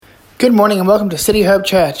Good morning and welcome to City Hope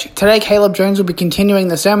Church. Today Caleb Jones will be continuing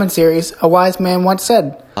the sermon series, A Wise Man Once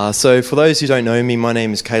Said. So for those who don't know me, my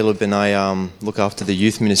name is Caleb and I look after the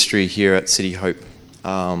youth ministry here at City Hope.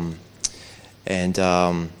 My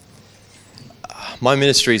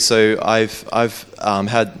ministry, so I've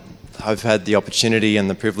had the opportunity and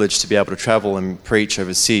the privilege to be able to travel and preach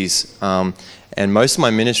overseas. And most of my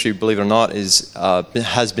ministry, believe it or not,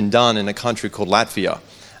 has been done in a country called Latvia,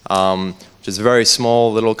 which is a very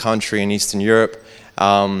small little country in Eastern Europe.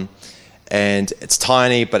 And it's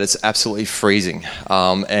tiny, but it's absolutely freezing.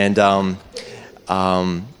 It's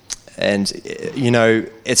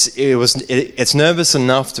nervous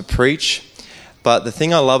enough to preach, but the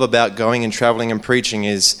thing I love about going and traveling and preaching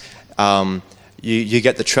is you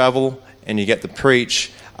get to travel and you get to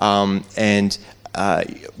preach. With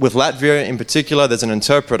Latvia in particular, there's an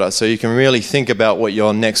interpreter, so you can really think about what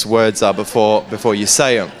your next words are before you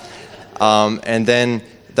say them. And then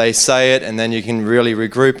they say it, and then you can really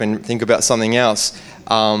regroup and think about something else.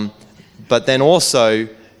 But then also,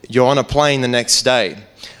 you're on a plane the next day.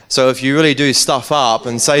 So if you really do stuff up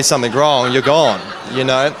and say something wrong, you're gone,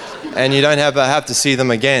 and you don't have to see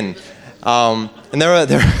them again. And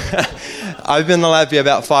I've been to Latvia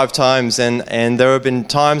about 5 times, and there have been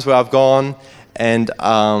times where I've gone, and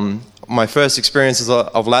my first experiences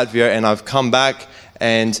of Latvia, and I've come back,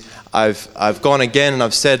 and I've gone again, and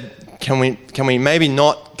I've said, Can we maybe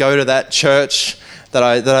not go to that church that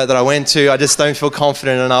I went to? I just don't feel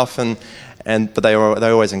confident enough, but they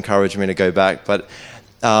always encourage me to go back. But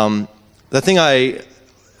so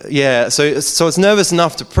it's nervous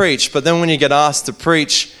enough to preach, but then when you get asked to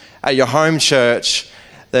preach at your home church,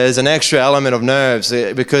 there's an extra element of nerves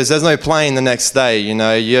because there's no plane the next day.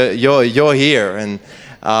 You're here,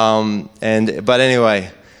 but anyway,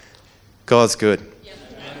 God's good.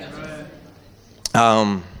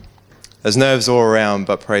 There's nerves all around,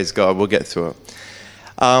 but praise God, we'll get through it.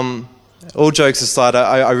 All jokes aside,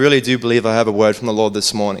 I really do believe I have a word from the Lord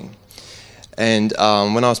this morning. And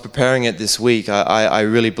when I was preparing it this week, I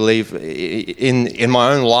really believe in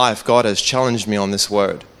my own life, God has challenged me on this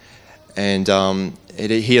word. And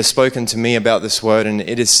He has spoken to me about this word, and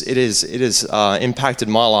it has impacted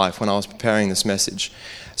my life when I was preparing this message.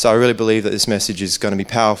 So I really believe that this message is going to be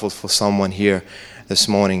powerful for someone here this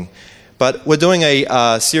morning. But we're doing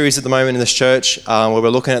a series at the moment in this church where we're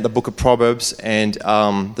looking at the book of Proverbs, and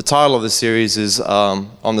the title of the series is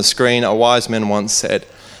on the screen, A Wise Man Once Said.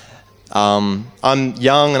 I'm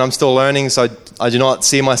young and I'm still learning, so I do not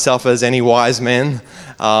see myself as any wise man.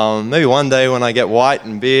 Maybe one day when I get white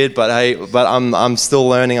and beard, but I'm still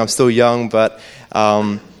learning, I'm still young, but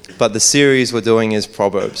the series we're doing is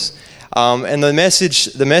Proverbs. And the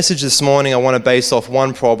message this morning I want to base off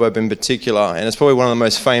one proverb in particular, and it's probably one of the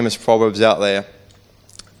most famous proverbs out there.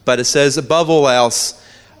 But it says, above all else,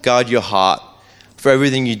 guard your heart, for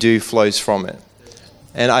everything you do flows from it.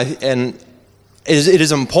 And it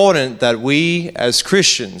is important that we as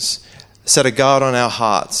Christians set a guard on our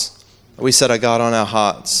hearts. We set a guard on our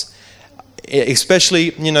hearts. Especially,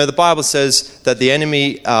 the Bible says that the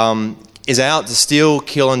enemy is out to steal,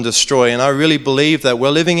 kill, and destroy. And I really believe that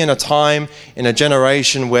we're living in a time, in a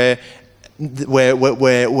generation where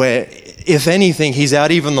if anything, he's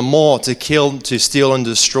out even the more to kill, to steal, and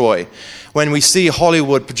destroy. When we see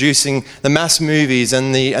Hollywood producing the mass movies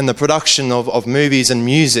and the production of movies and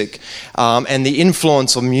music, and the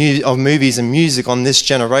influence of movies and music on this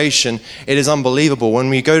generation, it is unbelievable. When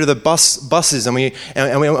we go to the buses and we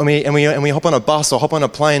hop on a bus or hop on a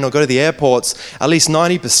plane or go to the airports, at least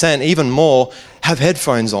 90%, even more, have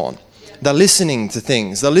headphones on. They're listening to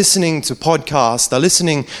things. They're listening to podcasts. They're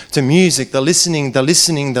listening to music. They're listening.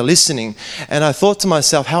 And I thought to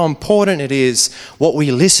myself how important it is what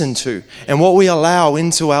we listen to and what we allow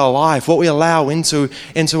into our life, what we allow into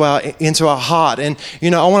our heart. And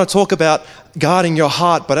I want to talk about guarding your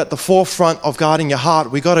heart, but at the forefront of guarding your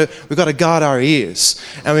heart, we got to guard our ears,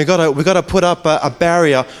 and we got to put up a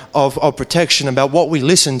barrier of protection about what we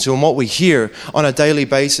listen to and what we hear on a daily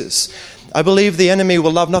basis. I believe the enemy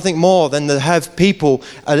will love nothing more than to have people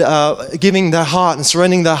giving their heart and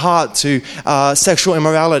surrendering their heart to sexual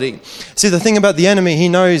immorality. See, the thing about the enemy, he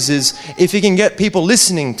knows, is if he can get people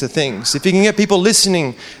listening to things, if he can get people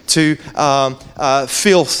listening to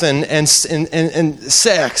filth and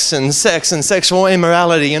sex and sexual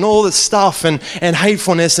immorality and all this stuff and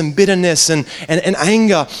hatefulness and bitterness and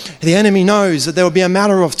anger, the enemy knows that there will be a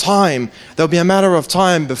matter of time. There will be a matter of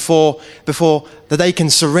time before that they can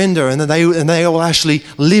surrender and that they will actually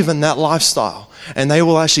live in that lifestyle, and they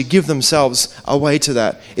will actually give themselves away to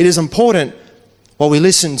that. It is important what we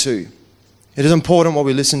listen to. It is important what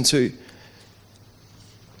we listen to.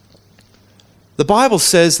 The Bible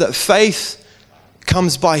says that faith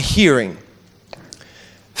comes by hearing.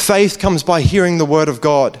 Faith comes by hearing the Word of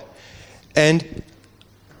God. And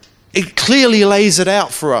it clearly lays it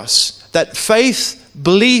out for us that faith,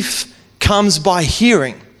 belief comes by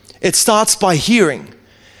hearing. It starts by hearing.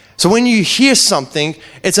 So when you hear something,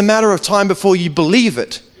 it's a matter of time before you believe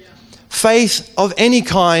it. Faith of any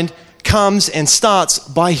kind comes and starts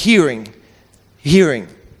by hearing. Hearing.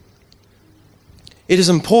 It is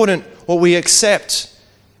important what we accept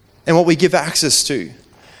and what we give access to.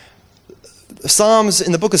 Psalms,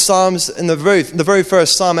 in the book of Psalms, in the very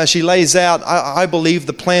first Psalm, as she lays out, I believe,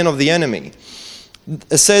 the plan of the enemy.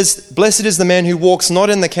 It says, "Blessed is the man who walks not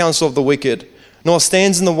in the counsel of the wicked, nor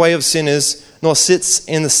stands in the way of sinners, nor sits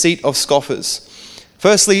in the seat of scoffers."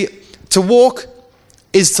 Firstly, to walk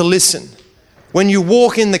is to listen. When you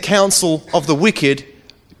walk in the counsel of the wicked,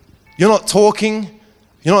 you're not talking,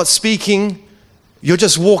 you're not speaking, you're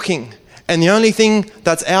just walking. And the only thing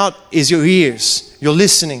that's out is your ears. You're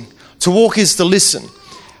listening. To walk is to listen.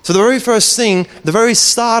 So the very first thing, the very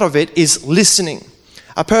start of it is listening.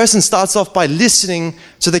 A person starts off by listening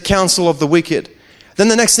to the counsel of the wicked. Then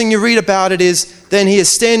the next thing you read about it is, then he is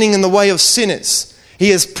standing in the way of sinners.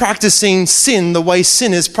 He is practicing sin the way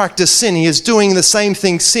sinners practice sin. He is doing the same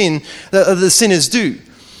thing the sinners do.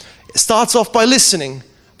 It starts off by listening,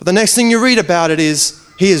 but the next thing you read about it is,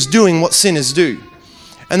 he is doing what sinners do.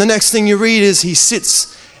 And the next thing you read is, he sits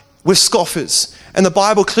with scoffers. And the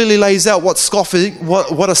Bible clearly lays out what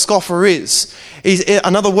a scoffer is.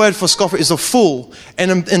 Another word for scoffer is a fool.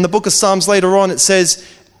 And in the book of Psalms later on, it says,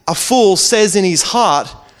 a fool says in his heart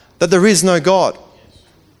that there is no God.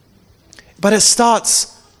 But it starts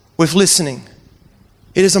with listening.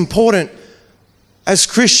 It is important as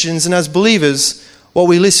Christians and as believers what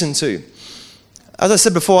we listen to. As I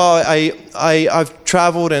said before, I've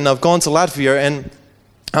traveled and I've gone to Latvia, and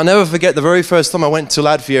I'll never forget the very first time I went to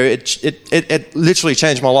Latvia. It literally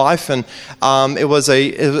changed my life, and it was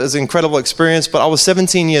an incredible experience. But I was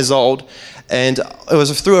 17 years old, and it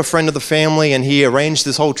was through a friend of the family, and he arranged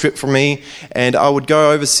this whole trip for me. And I would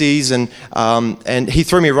go overseas, and he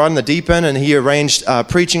threw me right in the deep end, and he arranged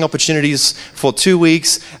preaching opportunities for 2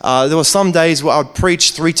 weeks. There were some days where I would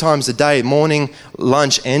preach 3 times a day, morning,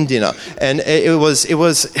 lunch, and dinner, and it was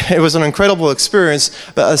an incredible experience.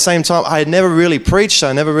 But at the same time, I had never really preached.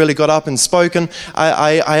 I never really got up and spoken.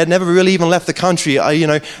 I had never really even left the country.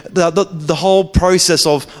 The whole process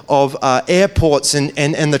of airports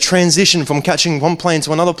and the transition from catching one plane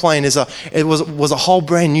to another plane was a whole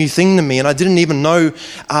brand new thing to me, and I didn't even know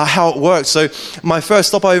how it worked. So my first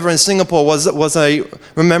stop over in Singapore was a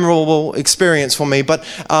memorable experience for me. But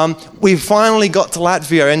we finally got to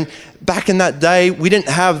Latvia, and back in that day, we didn't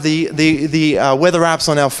have the weather apps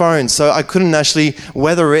on our phones, so I couldn't actually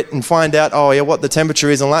weather it and find out, what the temperature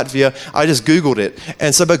is in Latvia. I just Googled it.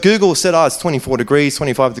 And so, but Google said, it's 24 degrees,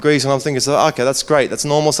 25 degrees, and I'm thinking, okay, that's great, that's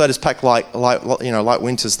normal. So I just packed light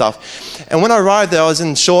winter stuff. And when I arrived there, I was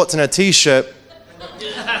in shorts and a t-shirt,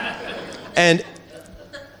 and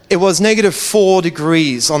it was -4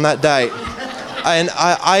 degrees on that day. And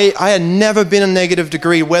I had never been in negative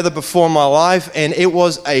degree weather before in my life, and it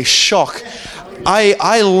was a shock.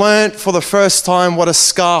 I learned for the first time what a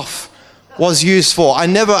scarf was used for. I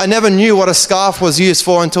never knew what a scarf was used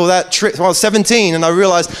for until that trip. I was 17, and I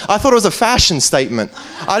realized, I thought it was a fashion statement.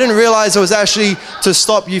 I didn't realize it was actually to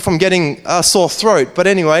stop you from getting a sore throat. But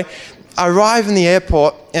anyway, I arrive in the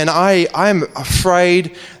airport, and I'm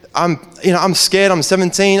afraid. I'm scared. I'm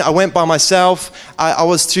 17. I went by myself. I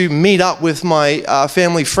was to meet up with my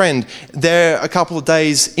family friend there a couple of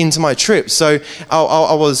days into my trip. So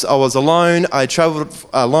I was alone. I traveled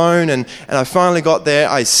alone, and I finally got there.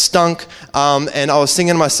 I stunk, and I was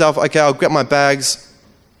thinking to myself, okay, I'll get my bags.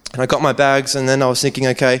 And I got my bags, and then I was thinking,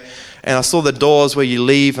 okay, and I saw the doors where you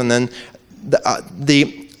leave, and then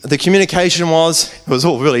the communication it was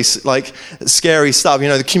all really like scary stuff,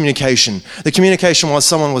 the communication. The communication was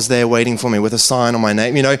someone was there waiting for me with a sign on my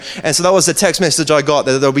name, and so that was the text message I got,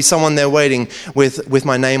 that there'll be someone there waiting with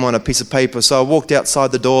my name on a piece of paper. So I walked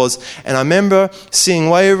outside the doors, and I remember seeing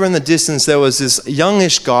way over in the distance, there was this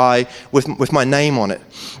youngish guy with my name on it.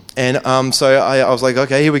 And so I was like,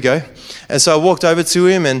 okay, here we go. And so I walked over to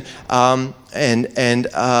him, and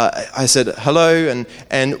I said hello,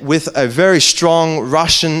 and with a very strong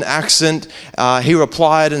Russian accent, he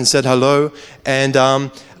replied and said hello, and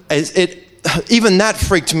even that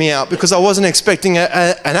freaked me out, because I wasn't expecting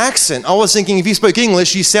an accent. I was thinking if you spoke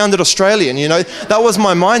English, you sounded Australian. That was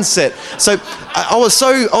my mindset. So I was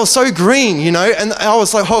so green, and I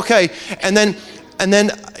was like, okay, and then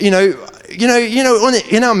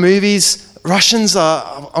in our movies, Russians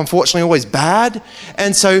are unfortunately always bad.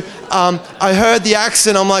 And so I heard the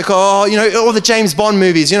accent. I'm like, oh, all the James Bond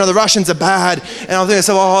movies, the Russians are bad. And I'm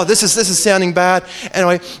thinking, oh, this is sounding bad.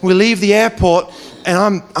 Anyway, we leave the airport,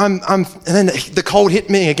 and and then the cold hit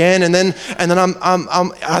me again. And then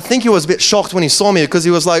I think he was a bit shocked when he saw me, because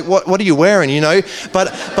he was like, what are you wearing,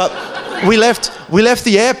 But we left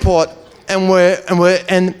the airport, and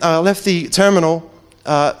left the terminal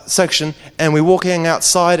section, and we're walking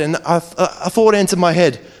outside, and I thought entered my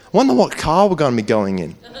head, wonder what car we're going to be going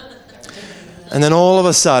in. And then all of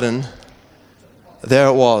a sudden, there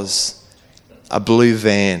it was, a blue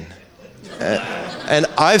van. And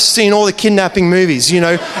I've seen all the kidnapping movies,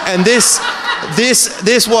 and this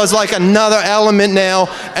was like another element now,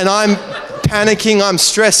 and I'm panicking, I'm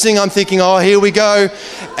stressing, I'm thinking, oh, here we go,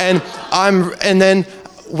 and then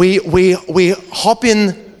we hop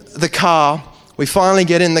in the car. We finally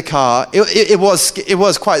get in the car. It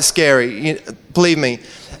was quite scary, believe me.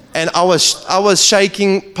 And I was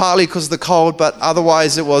shaking, partly because of the cold, but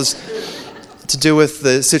otherwise it was to do with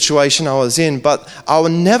the situation I was in. But I will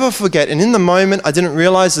never forget. And in the moment, I didn't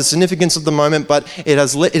realize the significance of the moment, but it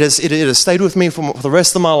has stayed with me for the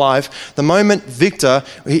rest of my life. The moment Victor,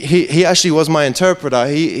 he actually was my interpreter.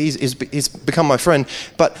 He's become my friend.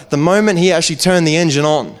 But the moment he actually turned the engine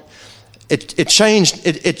on, it changed,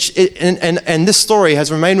 and this story has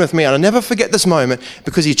remained with me, and I'll never forget this moment,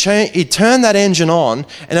 because he turned that engine on,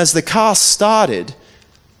 and as the car started,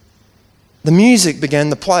 the music began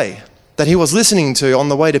to play that he was listening to on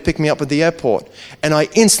the way to pick me up at the airport. And I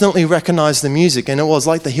instantly recognized the music, and it was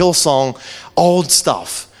like the Hillsong old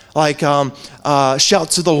stuff, like Shout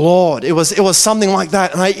to the Lord. It was something like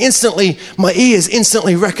that, and my ears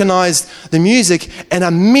instantly recognized the music, and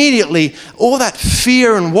immediately all that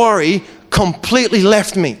fear and worry completely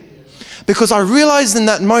left me, because I realized in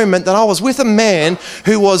that moment that I was with a man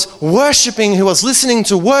who was worshiping, who was listening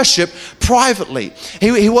to worship privately.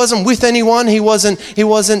 He wasn't with anyone. He wasn't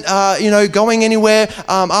going anywhere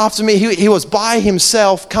after me. He was by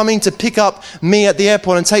himself, coming to pick up me at the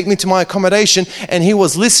airport and take me to my accommodation, and he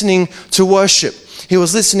was listening to worship. He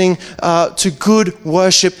was listening to good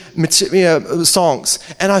worship songs.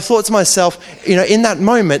 And I thought to myself, in that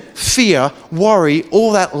moment, fear, worry,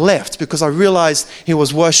 all that left, because I realized he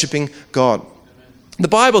was worshiping God. The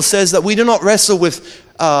Bible says that we do not wrestle with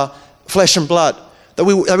flesh and blood, that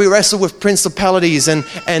we wrestle with principalities and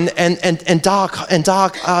dark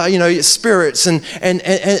spirits and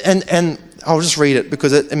I'll just read it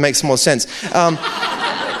because it makes more sense.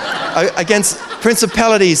 Against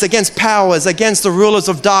principalities, against powers, against the rulers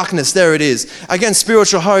of darkness, there it is, against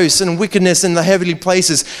spiritual hosts and wickedness in the heavenly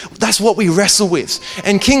places. That's what we wrestle with.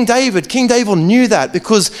 And King David knew that,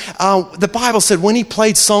 because the Bible said when he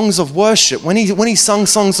played songs of worship, when he sung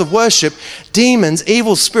songs of worship, demons,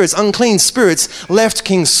 evil spirits, unclean spirits left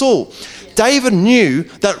King Saul. David knew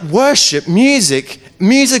that worship, music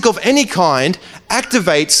of any kind,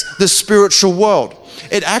 activates the spiritual world.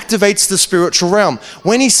 It activates the spiritual realm.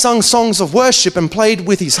 When he sung songs of worship and played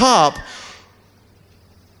with his harp,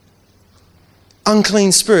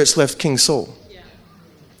 unclean spirits left King Saul. Yeah.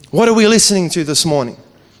 What are we listening to this morning?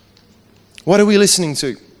 What are we listening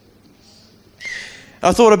to?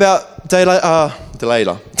 I thought about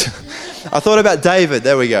Delilah. I thought about David.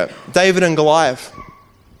 There we go. David and Goliath,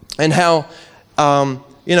 and how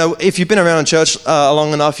if you've been around church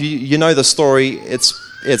long enough, you know the story.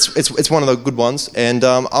 It's one of the good ones, and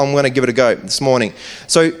I'm going to give it a go this morning.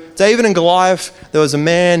 So David and Goliath, there was a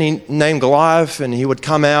man named Goliath, and he would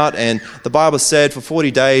come out, and the Bible said for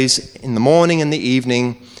 40 days, in the morning and the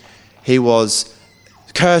evening, he was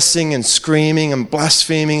cursing and screaming and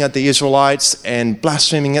blaspheming at the Israelites and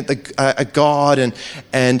blaspheming at God,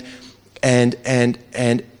 and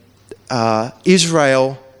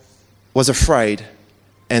Israel was afraid,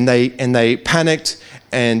 and they panicked,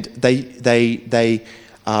 and they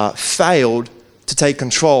failed to take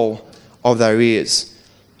control of their ears.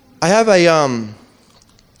 I have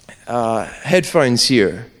headphones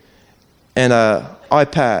here and an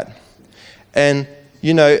iPad, and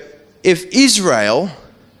if Israel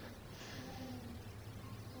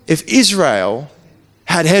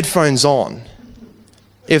had headphones on,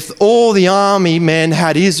 if all the army men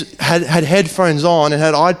had headphones on and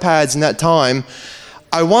had iPads in that time,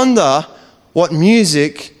 I wonder what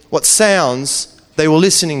music, what sounds they were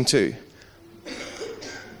listening to.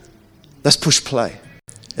 Let's push play.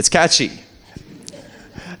 It's catchy.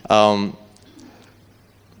 And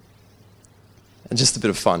just a bit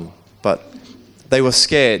of fun. But they were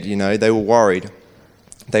scared, they were worried.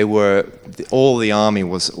 All the army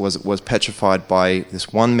was petrified by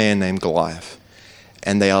this one man named Goliath.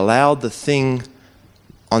 And they allowed the thing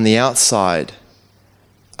on the outside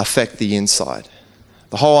affect the inside.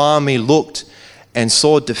 The whole army looked and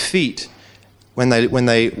saw defeat when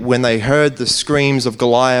they heard the screams of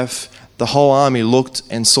Goliath. The whole army looked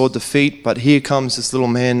and saw defeat, but here comes this little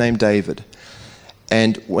man named David.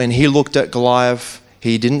 And when he looked at Goliath,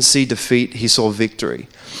 he didn't see defeat, he saw victory.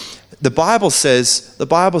 The Bible says,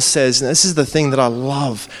 and this is the thing that I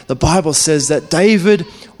love, the Bible says that David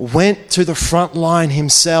went to the front line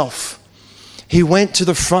himself. He went to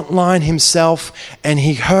the front line himself and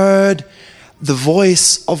he heard the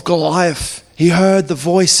voice of Goliath. He heard the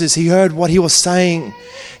voices. He heard what he was saying.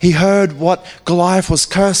 He heard what Goliath was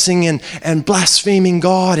cursing and blaspheming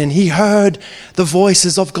God. And he heard the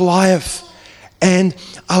voices of Goliath. And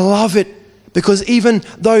I love it because even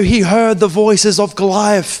though he heard the voices of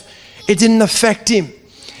Goliath, it didn't affect him.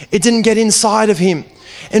 It didn't get inside of him.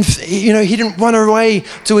 And he didn't run away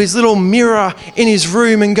to his little mirror in his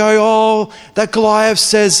room and go, oh, that Goliath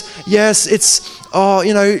says, yes, it's,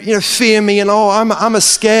 fear me, and I'm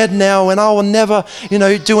scared now, and I will never,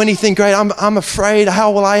 do anything great. I'm afraid.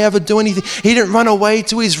 How will I ever do anything? He didn't run away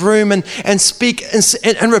to his room and speak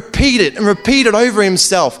and repeat it over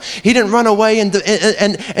himself. He didn't run away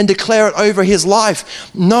and declare it over his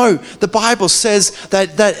life. No, the Bible says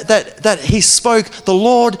that he spoke, the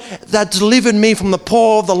Lord that delivered me from the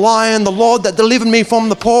paw of the lion, the Lord that delivered me from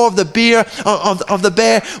the paw of the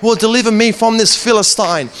bear will deliver me from this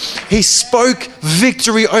Philistine. He spoke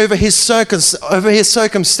victory over his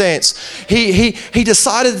circumstance. He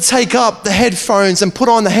decided to take up the headphones and put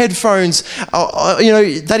on the headphones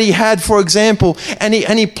that he had, for example, and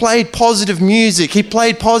he played positive music. He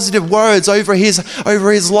played positive words over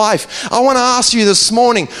his life. I want to ask you this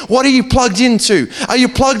morning, what are you plugged into? Are you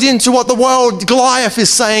plugged into what the world, Goliath,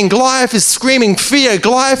 is saying? Goliath is screaming fear.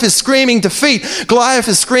 Goliath is screaming defeat. Goliath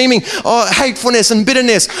is screaming hatefulness and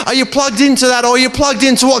bitterness. Are you plugged into that, or are you plugged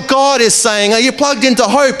into what God is saying? Are you plugged into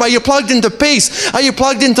hope? Are you plugged into peace? Are you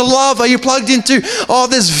plugged into love? Are you plugged into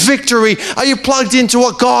this victory? Are you plugged into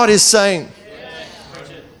what God is saying?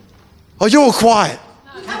 Oh, you're all quiet.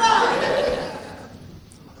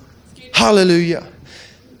 Hallelujah.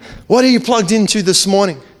 What are you plugged into this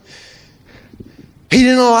morning? He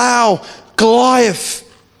didn't allow Goliath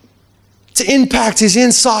to impact his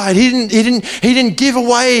inside. He didn't give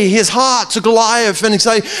away his heart to Goliath and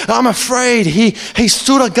say, I'm afraid. He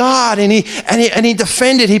stood a guard and he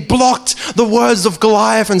defended. He blocked the words of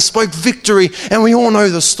Goliath and spoke victory. And we all know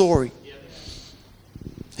the story.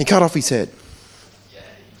 He cut off his head.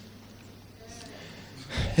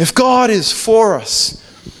 If God is for us,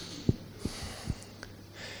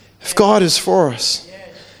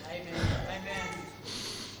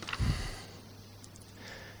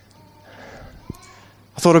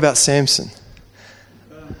 I thought about Samson.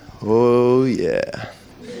 Oh, yeah.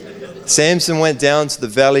 Samson went down to the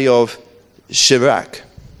valley of Shibak.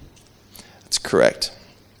 That's correct.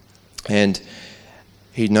 And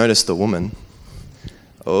he noticed the woman.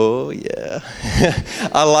 Oh, yeah.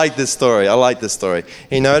 I like this story.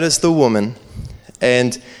 He noticed the woman.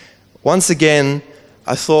 And once again,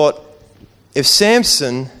 I thought, if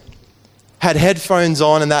Samson had headphones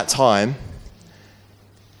on in that time,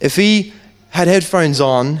 if he had headphones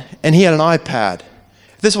on and he had an iPad,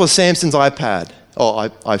 if this was Samson's iPad, or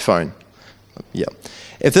iPhone, yeah.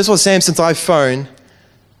 If this was Samson's iPhone,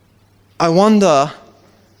 I wonder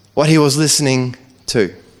what he was listening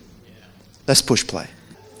to. Let's push play.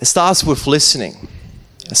 It starts with listening.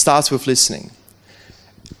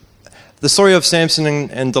 The story of Samson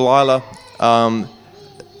and Delilah,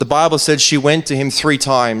 the Bible said she went to him 3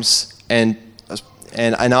 times and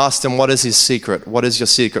asked him, what is his secret? What is your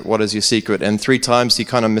secret? What is your secret? And 3 times he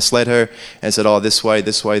kind of misled her and said, oh, this way.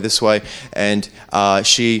 And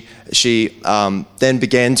she then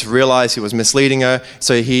began to realize he was misleading her.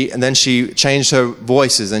 And then she changed her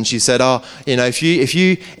voices and she said, oh, if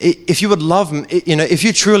you would love me, if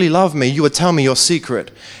you truly love me, you would tell me your secret.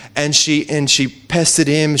 And she pestered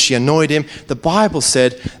him, she annoyed him. The Bible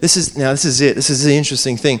said, this is it. This is the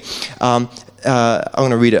interesting thing. I'm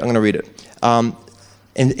going to read it.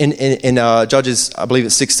 In Judges, I believe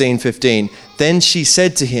it's 16:15. Then she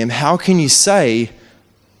said to him, how can you say,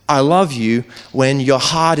 I love you, when your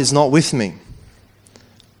heart is not with me?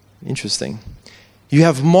 Interesting. You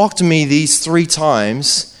have mocked me these 3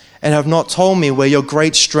 times and have not told me where your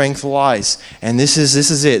great strength lies. And this is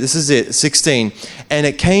it, 16. And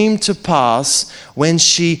it came to pass when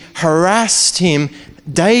she harassed him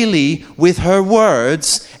daily with her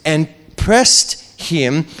words and pressed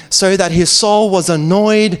him so that his soul was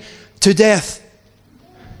annoyed to death.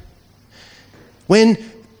 When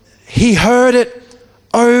he heard it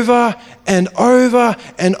over and over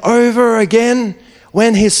and over again,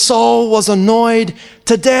 when his soul was annoyed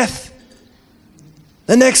to death.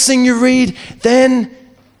 The next thing you read, then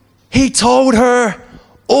he told her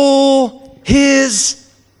all his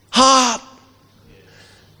heart.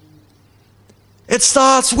 It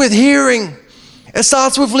starts with hearing. It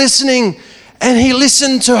starts with listening. And he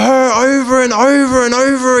listened to her over and over and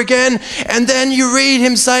over again. And then you read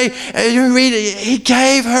him say, he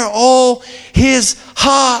gave her all his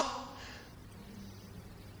heart.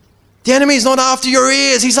 The enemy is not after your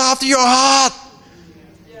ears, he's after your heart.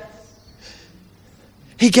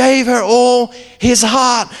 He gave her all his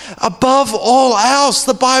heart. Above all else,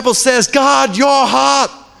 the Bible says, guard your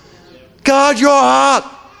heart. Guard your heart.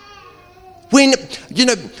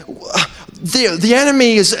 The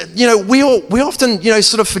enemy is, we often,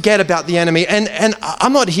 sort of forget about the enemy, and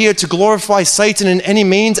I'm not here to glorify Satan in any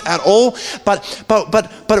means at all,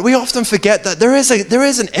 but we often forget that there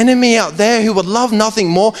is an enemy out there who would love nothing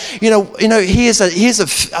more. He is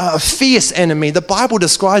a fierce enemy. The Bible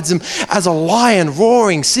describes him as a lion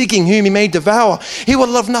roaring, seeking whom he may devour. He would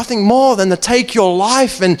love nothing more than to take your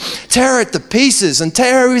life and tear it to pieces, and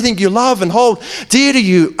tear everything you love and hold dear to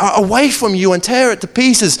you away from you, and tear it to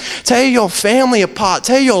pieces, tear your family apart,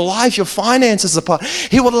 tear your life, your finances apart.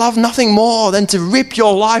 He would love nothing more than to rip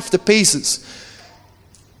your life to pieces.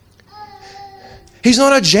 He's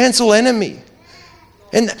not a gentle enemy.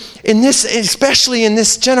 And especially in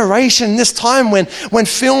this generation, this time when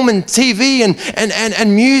film and TV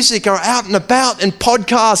and music are out and about, and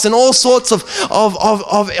podcasts and all sorts of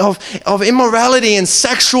immorality and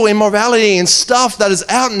sexual immorality and stuff that is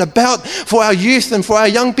out and about for our youth and for our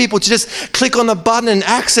young people to just click on a button and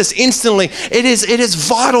access instantly. It is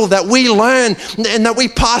vital that we learn and that we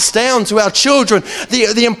pass down to our children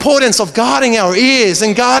the importance of guarding our ears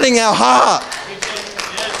and guarding our heart.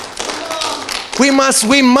 We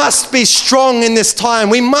must be strong in this time.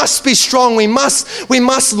 We must be strong. We must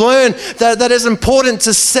learn that it's important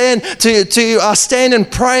to stand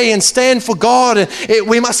and pray and stand for God.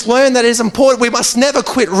 We must learn that it is important. We must never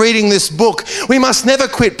quit reading this book. We must never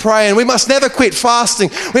quit praying. We must never quit fasting.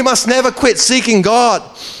 We must never quit seeking God.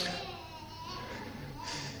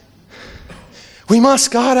 We must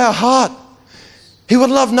guard our heart. He would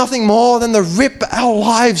love nothing more than to rip our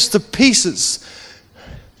lives to pieces.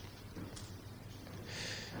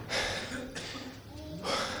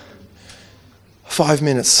 Five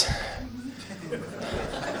minutes.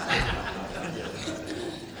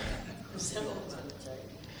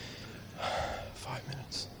 5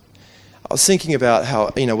 minutes. I was thinking about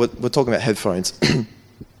how, we're talking about headphones.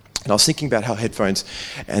 And I was thinking about how headphones,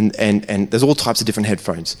 and there's all types of different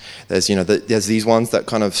headphones. There's, there's these ones that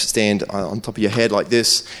kind of stand on top of your head like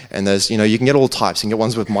this, and there's, you can get all types. You can get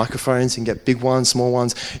ones with microphones, you can get big ones, small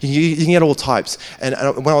ones. You can get all types. And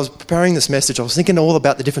when I was preparing this message, I was thinking all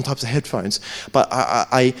about the different types of headphones. But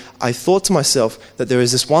I thought to myself that there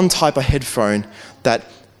is this one type of headphone that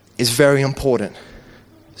is very important.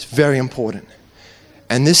 It's very important.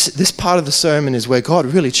 And this part of the sermon is where God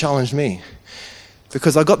really challenged me.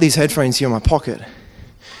 Because I got these headphones here in my pocket,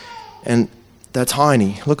 and they're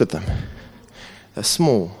tiny. Look at them. They're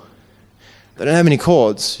small. They don't have any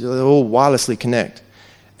cords. They all wirelessly connect.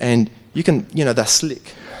 And you can, they're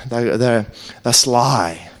slick. They're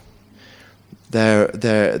sly.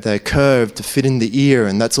 They're curved to fit in the ear,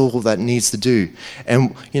 and that's all that needs to do.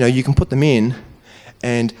 And, you can put them in,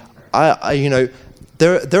 and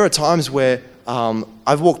there are times where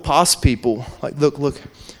I've walked past people, like, look.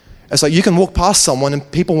 It's like you can walk past someone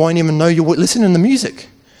and people won't even know you're listening to the music.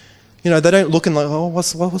 They don't look and like, oh,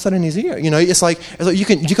 what's that in his ear? It's like you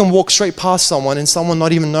can walk straight past someone and someone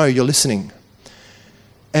not even know you're listening.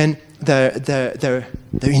 And they're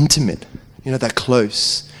intimate. They're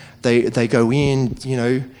close. They go in.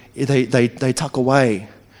 They tuck away.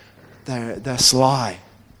 They're sly.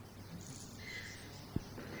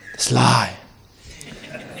 Sly.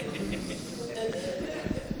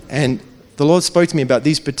 And the Lord spoke to me about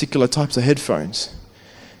these particular types of headphones,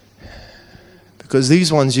 because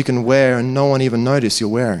these ones you can wear and no one even notice you're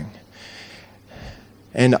wearing.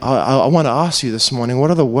 And I want to ask you this morning, what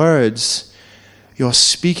are the words you're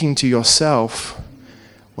speaking to yourself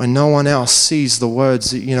when no one else sees the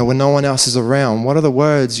words, when no one else is around? What are the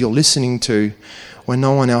words you're listening to when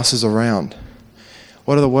no one else is around?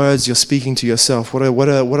 What are the words you're speaking to yourself? What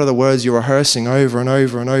are the words you're rehearsing over and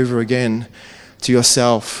over and over again to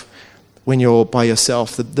yourself when you're by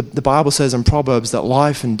yourself? The Bible says in Proverbs that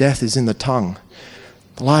life and death is in the tongue.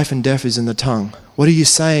 Life and death is in the tongue. What are you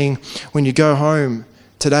saying when you go home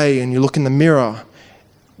today and you look in the mirror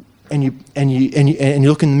and you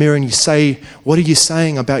look in the mirror and you say, what are you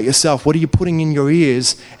saying about yourself? What are you putting in your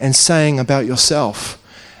ears and saying about yourself?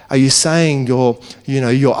 Are you saying you're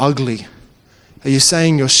ugly? Are you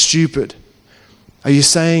saying you're stupid? Are you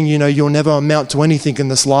saying, you'll never amount to anything in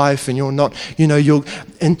this life and you're not,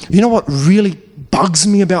 and you know what really bugs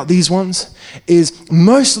me about these ones is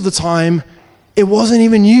most of the time it wasn't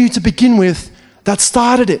even you to begin with that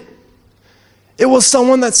started it. It was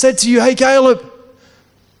someone that said to you, hey Caleb,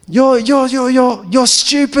 you're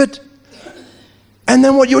stupid. And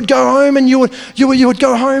then you would go home and you would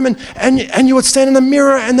go home and you would stand in the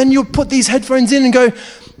mirror and then you would put these headphones in and go,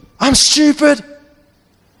 I'm stupid.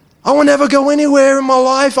 I will never go anywhere in my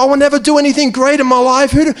life. I will never do anything great in my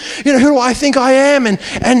life. Who do I think I am?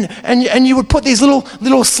 And you would put these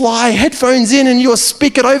little sly headphones in and you would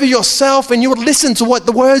speak it over yourself and you would listen to what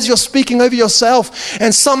the words you're speaking over yourself.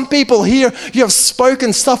 And some people here, you have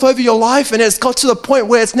spoken stuff over your life and it's got to the point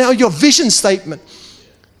where it's now your vision statement.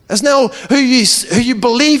 It's now who you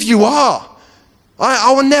believe you are.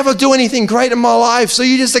 I will never do anything great in my life. So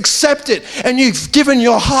you just accept it and you've given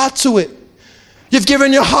your heart to it. You've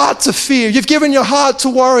given your heart to fear. You've given your heart to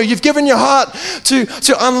worry. You've given your heart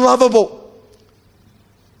to unlovable.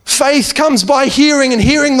 Faith comes by hearing and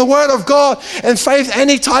hearing the word of God. And faith,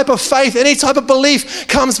 any type of faith, any type of belief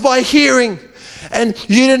comes by hearing. And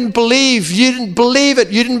you didn't believe it. You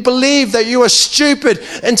didn't believe that you were stupid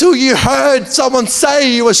until you heard someone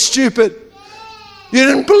say you were stupid. You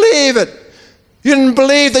didn't believe it. You didn't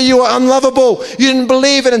believe that you were unlovable. You didn't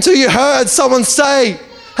believe it until you heard someone say,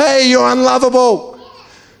 hey, you're unlovable.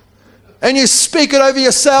 And you speak it over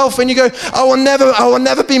yourself and you go, I will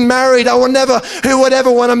never be married. Who would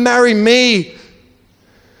ever want to marry me?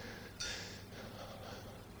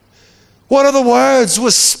 What are the words we're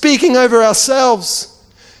speaking over ourselves?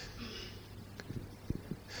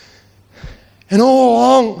 And all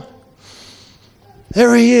along,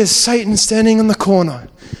 there he is, Satan standing in the corner,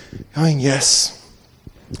 going, yes,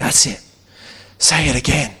 that's it. Say it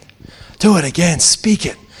again. Do it again. Speak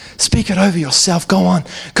it. Speak it over yourself. Go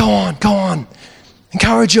on.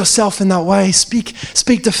 Encourage yourself in that way. Speak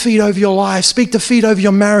defeat over your life. Speak defeat over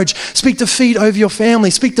your marriage. Speak defeat over your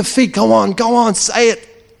family. Speak defeat. Go on. Say it.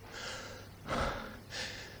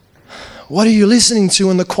 What are you listening to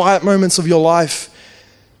in the quiet moments of your life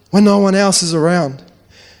when no one else is around?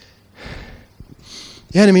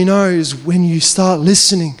 The enemy knows when you start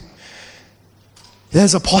listening,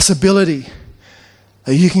 there's a possibility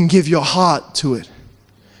that you can give your heart to it.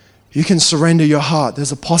 You can surrender your heart.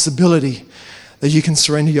 There's a possibility that you can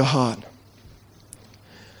surrender your heart.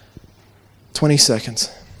 20 seconds.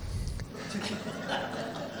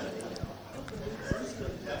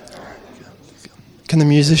 Can the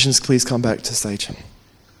musicians please come back to stage?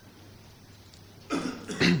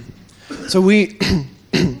 So we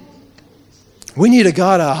need to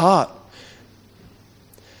guard our heart.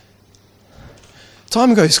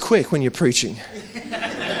 Time goes quick when you're preaching.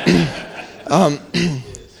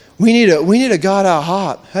 We need to guard our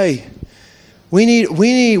heart. Hey, we need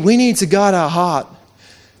to guard our heart.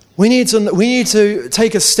 We need to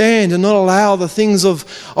take a stand and not allow the things of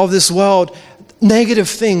this world, negative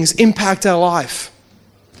things, impact our life.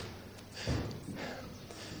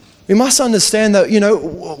 We must understand that,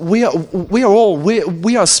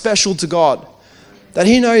 we are special to God. That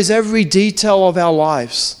He knows every detail of our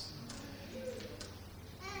lives.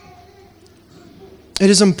 It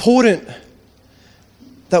is important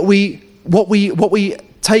that when we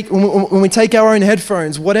take our own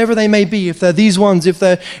headphones, whatever they may be, if they're these ones, if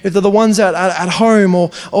they're the ones at home or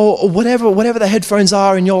whatever the headphones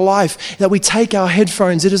are in your life, that we take our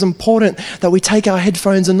headphones. It is important that we take our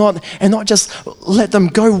headphones and not just let them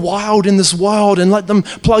go wild in this world and let them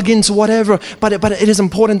plug into whatever. But it is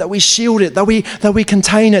important that we shield it, that we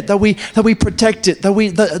contain it, that we protect it, that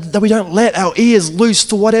we don't let our ears loose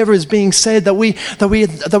to whatever is being said, that we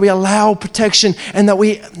allow protection, and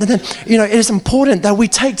it is important that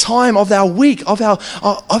we take time of our week, of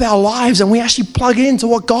our lives, and we actually plug into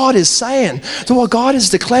what God is saying, to what God is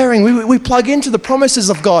declaring. We plug into the promises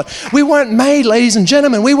of God. We weren't made, ladies and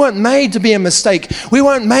gentlemen, we weren't made to be a mistake. We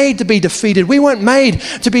weren't made to be defeated. We weren't made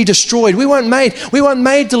to be destroyed. We weren't made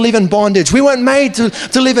to live in bondage. We weren't made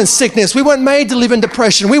to live in sickness. We weren't made to live in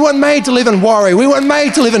depression. We weren't made to live in worry. We weren't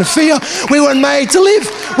made to live in fear. We were made to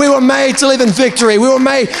live in victory. We were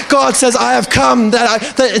made, God says, I have come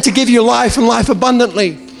to give you life and life abundantly.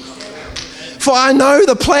 For I know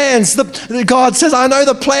the plans, God says, I know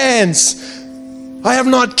the plans. I have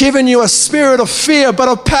not given you a spirit of fear, but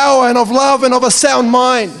of power and of love and of a sound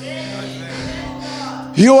mind.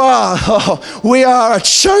 We are a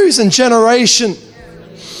chosen generation.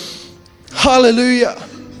 Hallelujah.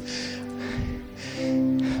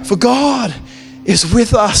 For God is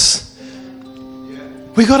with us.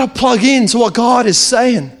 We got to plug in to what God is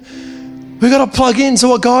saying. We've got to plug into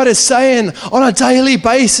what God is saying on a daily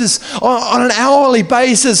basis, on an hourly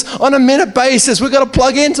basis, on a minute basis. We've got to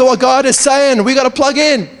plug into what God is saying. We've got to plug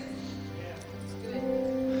in.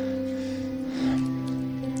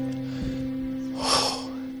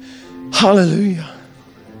 Hallelujah.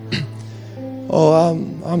 Oh,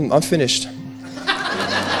 I'm finished.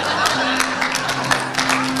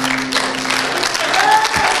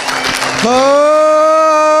 Oh!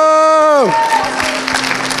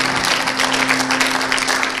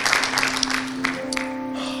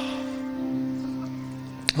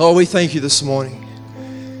 Oh, we thank you this morning.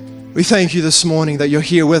 We thank you this morning that you're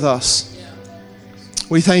here with us.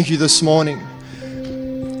 We thank you this morning.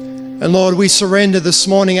 And Lord, we surrender this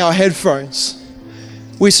morning our headphones.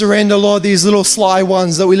 We surrender, Lord, these little sly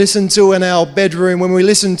ones that we listen to in our bedroom, when we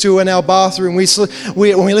listen to in our bathroom, when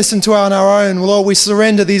we listen to on our own. Lord, we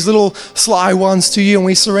surrender these little sly ones to you, and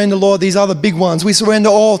we surrender, Lord, these other big ones. We surrender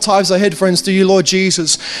all types of headphones to you, Lord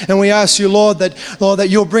Jesus. And we ask you, Lord, that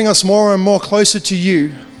you'll bring us more and more closer to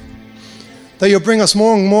you. That you'll bring us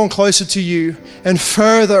more and more closer to you, and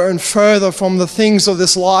further from the things of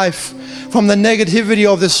this life, from the negativity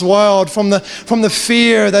of this world, from the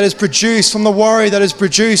fear that is produced, from the worry that is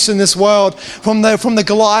produced in this world, from the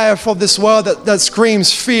Goliath of this world that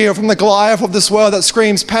screams fear, from the Goliath of this world that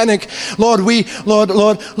screams panic. Lord, we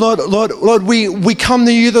come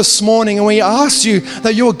to you this morning, and we ask you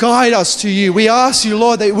that you'll guide us to you. We ask you,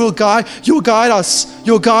 Lord, that you'll guide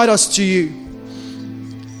us to you.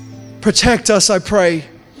 Protect us, I pray.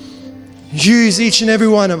 Use each and every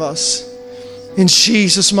one of us. In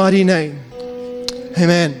Jesus' mighty name.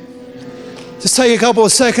 Amen. Just take a couple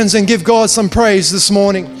of seconds and give God some praise this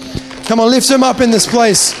morning. Come on, lift him up in this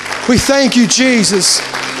place. We thank you, Jesus.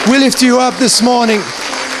 We lift you up this morning.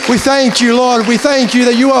 We thank you, Lord. We thank you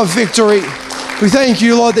that you are victory. We thank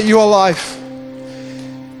you, Lord, that you are life.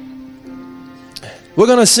 We're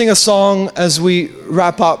going to sing a song as we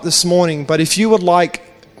wrap up this morning, but if you would like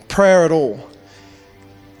prayer at all,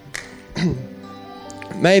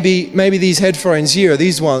 maybe these headphones here,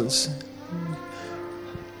 these ones,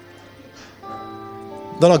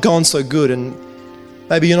 they're not going so good, and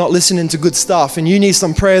maybe you're not listening to good stuff, and you need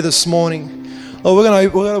some prayer this morning. Oh, we're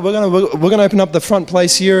gonna open up the front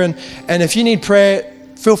place here, and if you need prayer,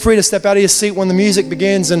 feel free to step out of your seat when the music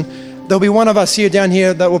begins, and there'll be one of us here down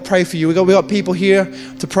here that will pray for you. We got people here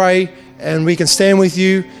to pray, and we can stand with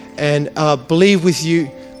you and believe with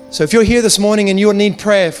you. So if you're here this morning and you need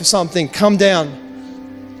prayer for something, come down.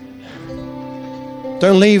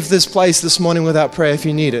 Don't leave this place this morning without prayer if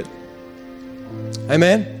you need it.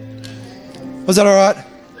 Amen? Was that all right?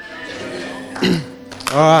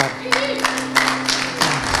 All right.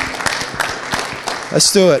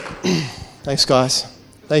 Let's do it. Thanks, guys.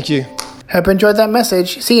 Thank you. Hope you enjoyed that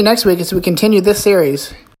message. See you next week as we continue this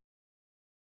series.